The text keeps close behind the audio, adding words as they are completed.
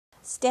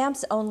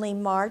Stamps Only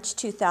March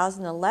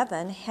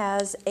 2011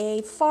 has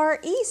a Far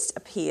East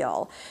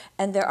appeal,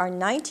 and there are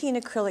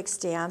 19 acrylic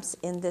stamps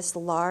in this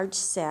large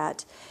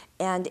set.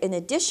 And in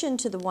addition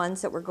to the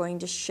ones that we're going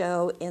to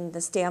show in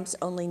the Stamps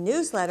Only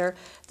newsletter,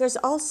 there's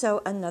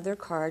also another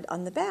card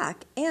on the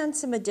back and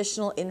some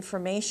additional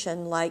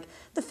information, like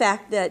the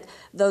fact that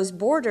those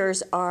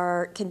borders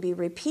can be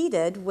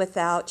repeated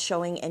without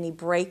showing any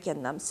break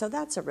in them. So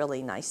that's a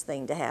really nice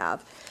thing to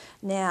have.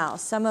 Now,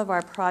 some of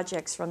our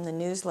projects from the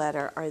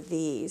newsletter are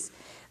these.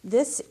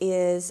 This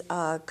is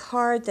a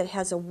card that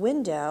has a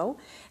window,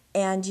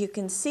 and you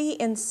can see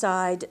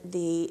inside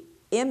the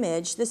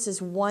image. This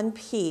is one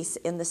piece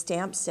in the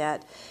stamp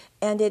set,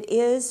 and it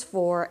is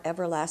for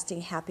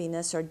everlasting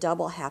happiness or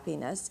double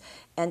happiness.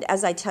 And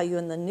as I tell you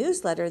in the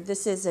newsletter,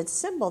 this is a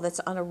symbol that's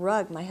on a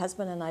rug my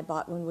husband and I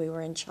bought when we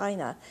were in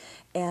China.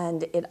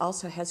 And it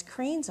also has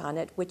cranes on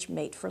it, which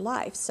mate for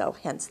life, so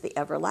hence the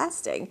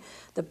everlasting.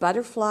 The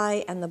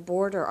butterfly and the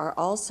border are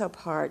also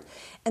part.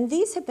 And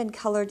these have been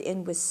colored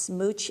in with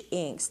smooch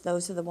inks.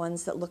 Those are the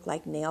ones that look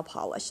like nail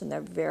polish, and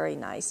they're very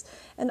nice.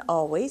 And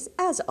always,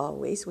 as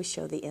always, we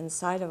show the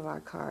inside of our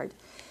card.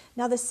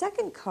 Now the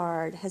second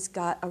card has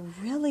got a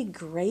really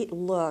great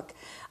look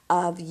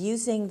of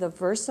using the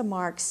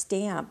Versamark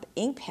stamp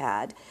ink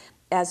pad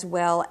as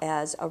well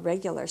as a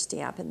regular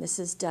stamp, and this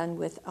is done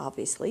with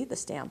obviously the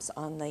stamps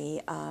on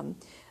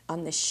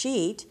the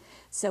sheet.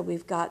 So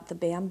we've got the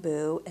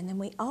bamboo, and then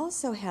we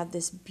also have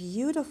this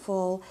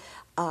beautiful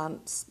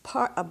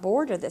a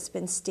border that's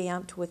been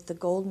stamped with the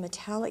gold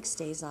metallic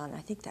StazOn.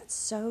 I think that's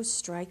so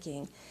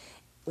striking.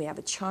 We have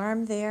a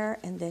charm there,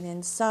 and then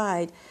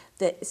inside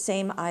the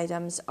same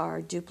items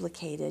are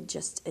duplicated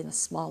just in a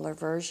smaller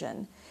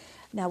version.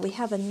 Now we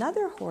have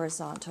another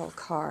horizontal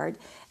card,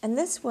 and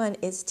this one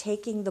is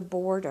taking the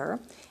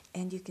border,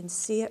 and you can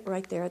see it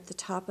right there at the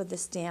top of the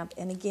stamp,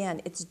 and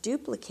again it's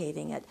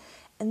duplicating it.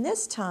 And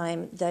this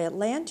time the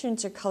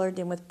lanterns are colored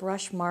in with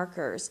brush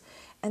markers,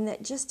 and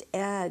that just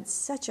adds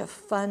such a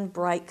fun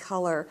bright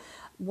color.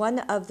 One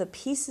of the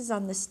pieces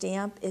on the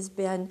stamp has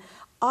been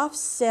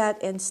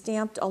offset and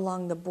stamped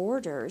along the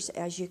borders,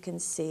 as you can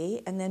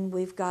see, and then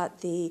we've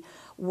got the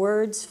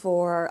words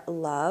for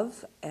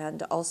love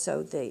and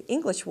also the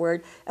English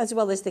word, as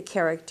well as the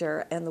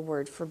character and the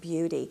word for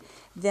beauty.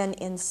 Then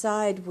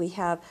inside we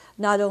have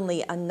not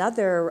only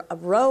another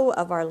row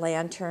of our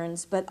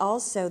lanterns, but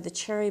also the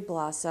cherry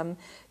blossom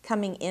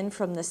coming in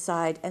from the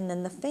side, and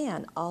then the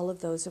fan. All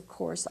of those, of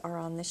course, are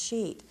on the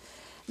sheet.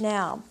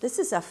 Now, this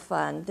is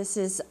this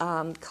is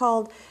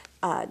called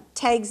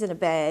Tags in a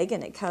Bag,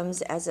 and it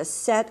comes as a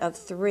set of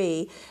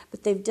 3,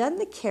 but they've done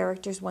the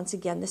characters once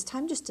again, this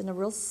time just in a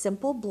real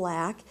simple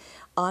black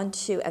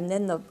onto, and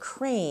then the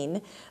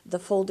crane, the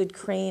folded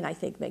crane, I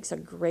think makes a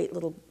great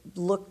little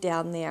look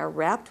down there,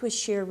 wrapped with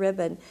sheer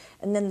ribbon,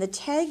 and then the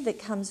tag that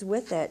comes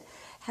with it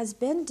has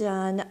been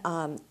done,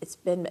 it's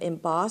been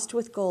embossed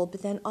with gold,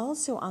 but then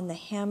also on the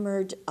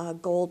hammered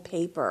gold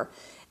paper.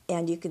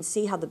 And you can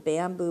see how the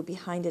bamboo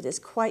behind it is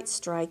quite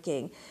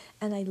striking.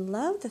 And I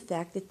love the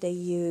fact that they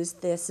use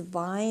this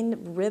vine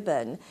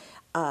ribbon.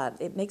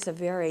 It makes a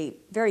very,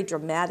 very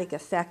dramatic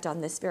effect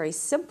on this very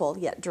simple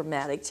yet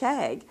dramatic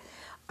tag.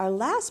 Our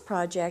last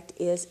project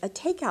is a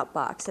takeout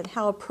box, and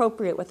how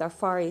appropriate with our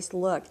Far East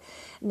look.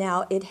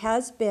 Now, it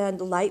has been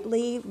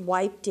lightly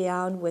wiped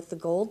down with the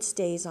gold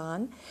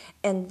StazOn,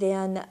 and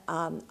then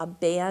a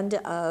band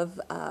of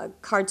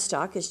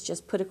cardstock is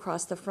just put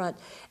across the front.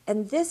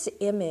 And this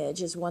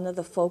image is one of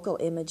the focal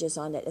images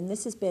on it, and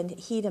this has been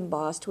heat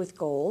embossed with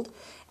gold.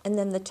 And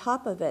then the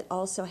top of it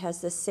also has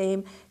the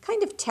same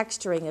kind of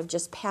texturing of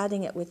just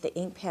padding it with the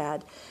ink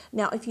pad.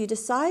 Now, if you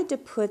decide to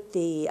put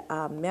the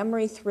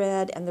memory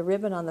thread and the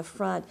ribbon on the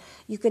front,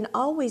 you can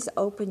always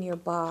open your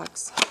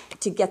box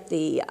to get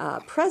the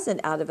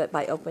present out of it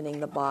by opening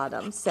the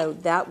bottom. So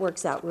that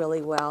works out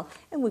really well.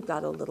 And we've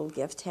got a little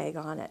gift tag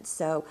on it.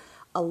 So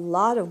a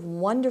lot of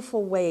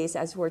wonderful ways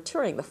as we're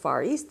touring the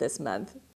Far East this month.